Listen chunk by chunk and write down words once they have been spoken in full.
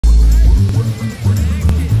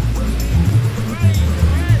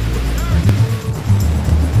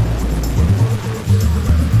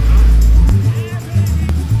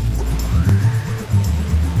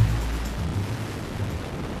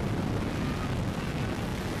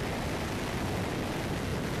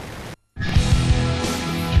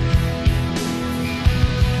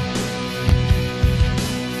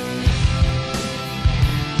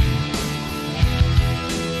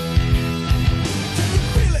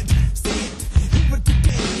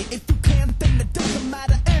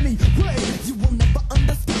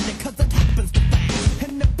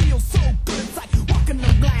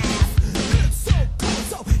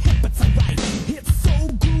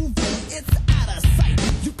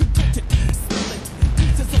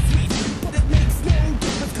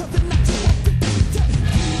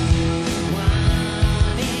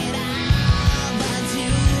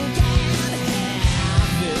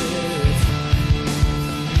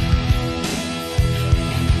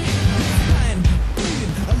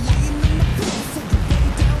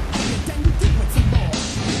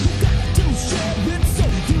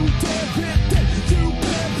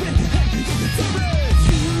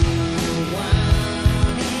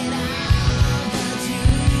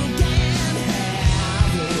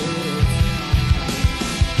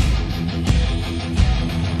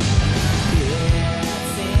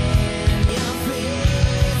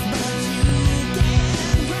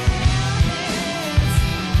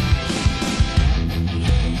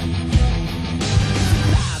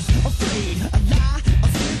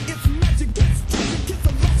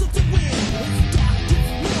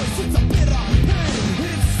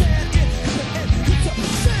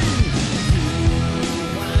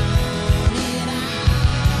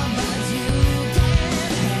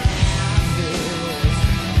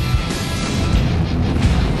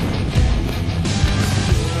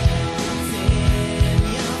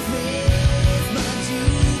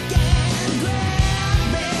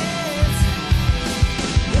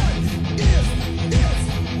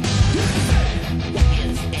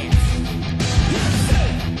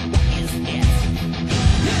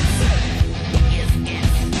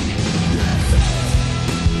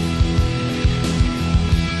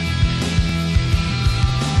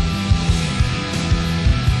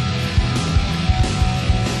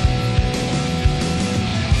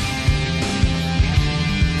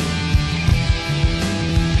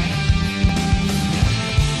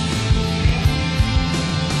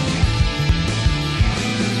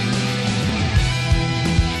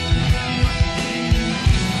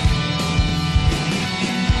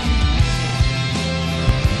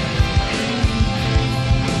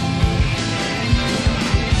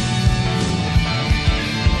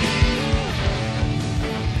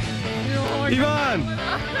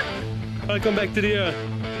Welcome back to the air.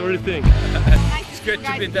 What do you think? It's great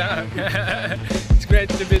to be done. It's great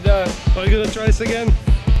to be done. Are you gonna try this again?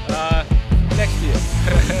 Next year.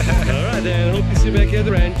 Alright then, hope to see you back at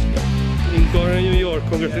the ranch in Garner, New York.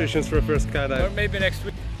 Congratulations for the first skydive. Or maybe next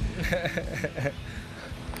week.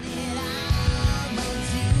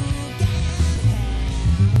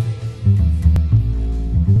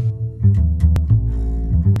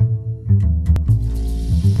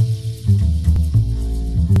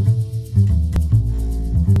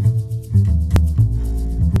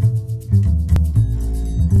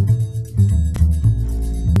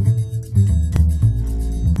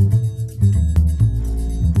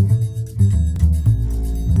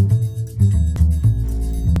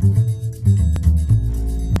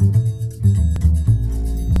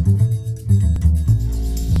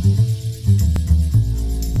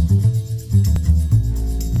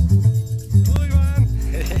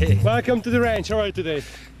 Welcome to the ranch. How are you today?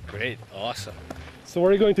 Great, awesome. So what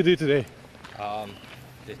are you going to do today?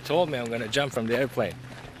 They told me I'm gonna jump from the airplane.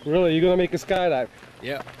 Really? You're gonna make a skydive?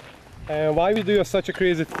 Yeah. And why we do such a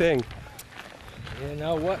crazy thing? You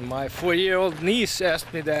know what? My 4-year-old niece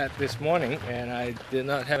asked me that this morning and I did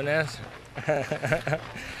not have an answer.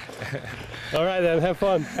 Alright then, have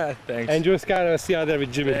fun. Thanks. Enjoy skydive. See you out there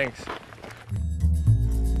with Jimmy. Thanks.